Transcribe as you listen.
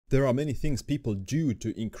There are many things people do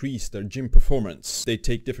to increase their gym performance. They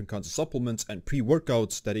take different kinds of supplements and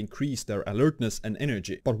pre-workouts that increase their alertness and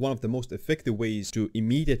energy. But one of the most effective ways to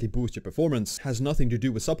immediately boost your performance has nothing to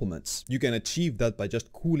do with supplements. You can achieve that by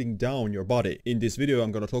just cooling down your body. In this video,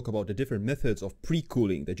 I'm going to talk about the different methods of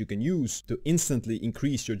pre-cooling that you can use to instantly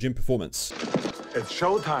increase your gym performance. It's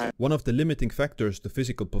showtime. One of the limiting factors to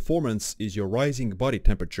physical performance is your rising body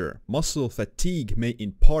temperature. Muscle fatigue may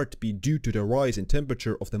in part be due to the rise in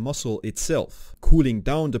temperature of the muscle itself. Cooling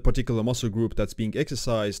down the particular muscle group that's being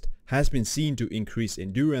exercised has been seen to increase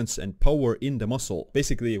endurance and power in the muscle.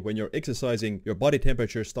 Basically, when you're exercising, your body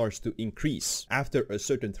temperature starts to increase. After a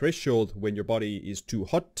certain threshold, when your body is too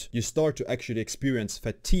hot, you start to actually experience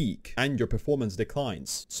fatigue and your performance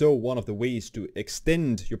declines. So one of the ways to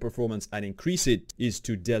extend your performance and increase it is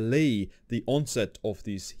to delay the onset of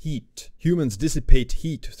this heat. Humans dissipate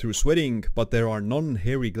heat through sweating, but there are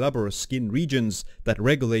non-hairy glabrous skin regions that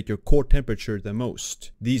regulate your core temperature the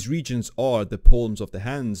most. These regions are the palms of the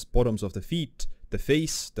hands, bottoms of the feet, the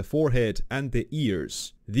face, the forehead, and the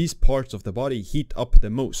ears. These parts of the body heat up the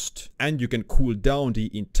most, and you can cool down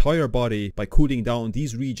the entire body by cooling down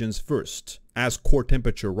these regions first. As core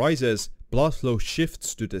temperature rises, blood flow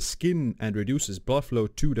shifts to the skin and reduces blood flow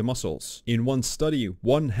to the muscles. In one study,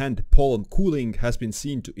 one-hand palm cooling has been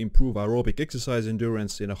seen to improve aerobic exercise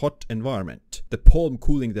endurance in a hot environment. The palm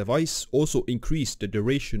cooling device also increased the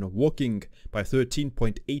duration of walking by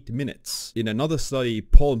 13.8 minutes. In another study,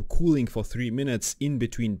 palm cooling for 3 minutes in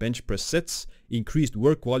between bench press sets increased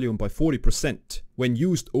work volume by 40%. When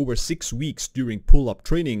used over 6 weeks during pull-up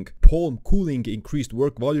training, palm cooling increased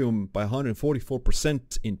work volume by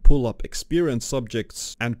 144% in pull-up experienced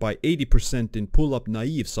subjects and by 80% in pull-up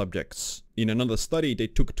naive subjects. In another study, they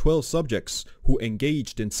took 12 subjects who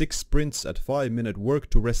engaged in 6 sprints at 5-minute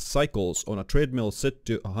work-to-rest cycles on a treadmill set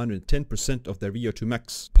to 110% of their VO2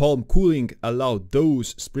 max. Palm cooling allowed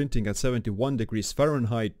those sprinting at 71 degrees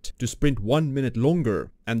Fahrenheit to sprint 1 minute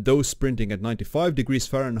longer, and those sprinting at 95 degrees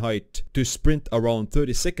Fahrenheit to sprint around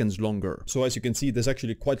 30 seconds longer. So as you can see, there's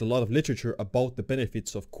actually quite a lot of literature about the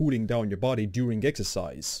benefits of cooling down your body during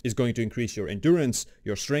exercise. It's going to increase your endurance,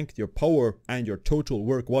 your strength, your power, and your total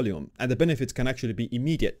work volume. And the benefits can actually be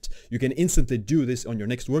immediate. You can instantly do this on your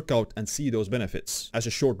next workout and see those benefits. As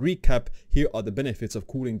a short recap, here are the benefits of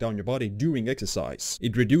cooling down your body during exercise.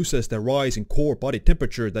 It reduces the rise in core body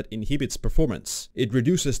temperature that inhibits performance. It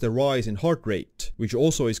reduces the rise in heart rate, which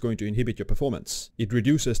also is going to inhibit your performance. It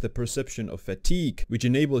reduces the perception of fatigue, which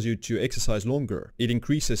enables you to exercise longer. It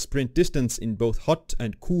increases sprint distance in both hot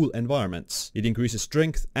and cool environments. It increases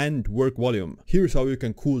strength and work volume. Here's how you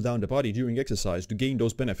can cool down the body during exercise to gain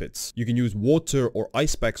those benefits. You can use water or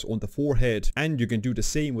ice packs on the forehead, and you can do the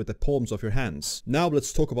same with the palms of your hands. Now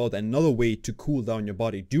let's talk about another way to cool down your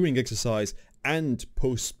body during exercise and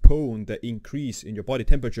postpone the increase in your body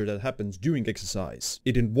temperature that happens during exercise.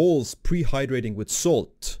 It involves prehydrating with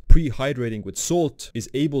salt. Prehydrating with salt is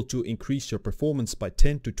able to increase your performance by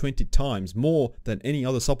 10 to 20 times more than any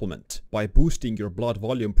other supplement. By boosting your blood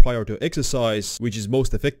volume prior to exercise, which is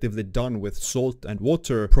most effectively done with salt and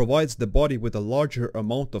water, provides the body with a larger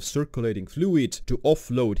amount of circulating fluid to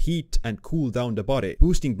offload heat and cool down the body.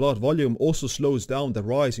 Boosting blood volume also slows down the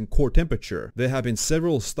rise in core temperature. There have been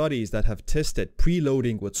several studies that have tested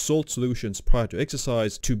preloading with salt solutions prior to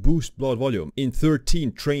exercise to boost blood volume. In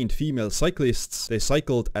 13 trained female cyclists, they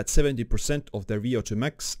cycled at 70% of their VO2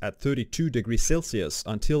 max at 32 degrees Celsius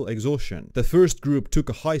until exhaustion. The first group took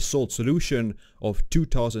a high salt solution of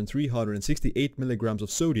 2,368 milligrams of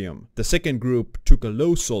sodium. The second group took a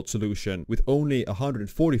low salt solution with only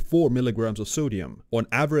 144 milligrams of sodium. On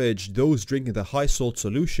average, those drinking the high salt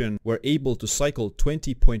solution were able to cycle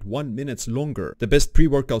 20.1 minutes longer. The best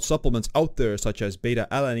pre-workout supplements out there, such as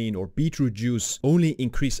beta-alanine or beetroot juice, only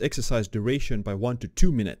increase exercise duration by 1 to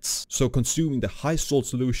 2 minutes. So consuming the high salt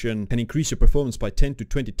solution can increase your performance by 10 to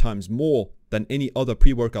 20 times more than any other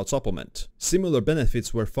pre-workout supplement. Similar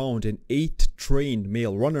benefits were found in 8 trained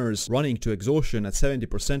male runners running to exhaustion at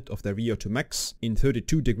 70% of their VO2 max in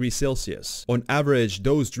 32 degrees Celsius. On average,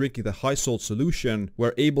 those drinking the high salt solution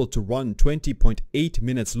were able to run 20.8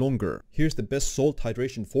 minutes longer. Here's the best salt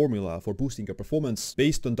hydration formula for boosting your performance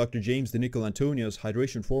based on Dr. James DiNicolantonio's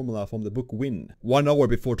hydration formula from the book Win. 1 hour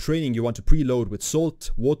before training, you want to preload with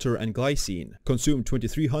salt, water, and glycine. Consume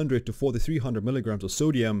 2300 to 4300 milligrams of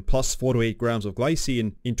sodium plus 4 to 8 grams of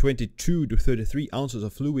glycine in 22 to 33 ounces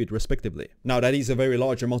of fluid respectively. Now that is a very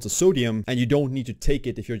large amount of sodium, and you don't need to take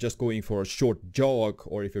it if you're just going for a short jog,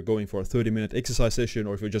 or if you're going for a 30-minute exercise session,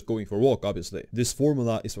 or if you're just going for a walk, obviously. This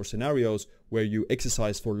formula is for scenarios where you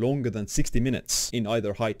exercise for longer than 60 minutes in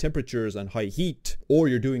either high temperatures and high heat, or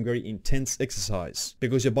you're doing very intense exercise,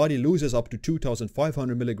 because your body loses up to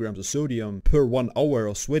 2,500 milligrams of sodium per 1 hour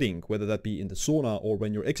of sweating, whether that be in the sauna or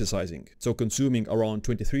when you're exercising. So consuming around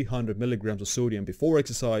 2,300 milligrams of sodium before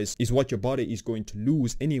exercise is what your body is going to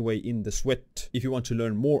lose anyway in the sweat. If you want to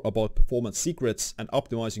learn more about performance secrets and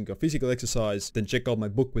optimizing your physical exercise, then check out my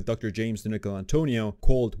book with Dr. James DeNicolantonio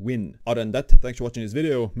called Win. Other than that, thanks for watching this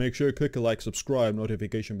video. Make sure to click a like, subscribe,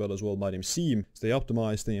 notification bell as well. My name's Seam. Stay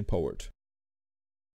optimized, stay empowered.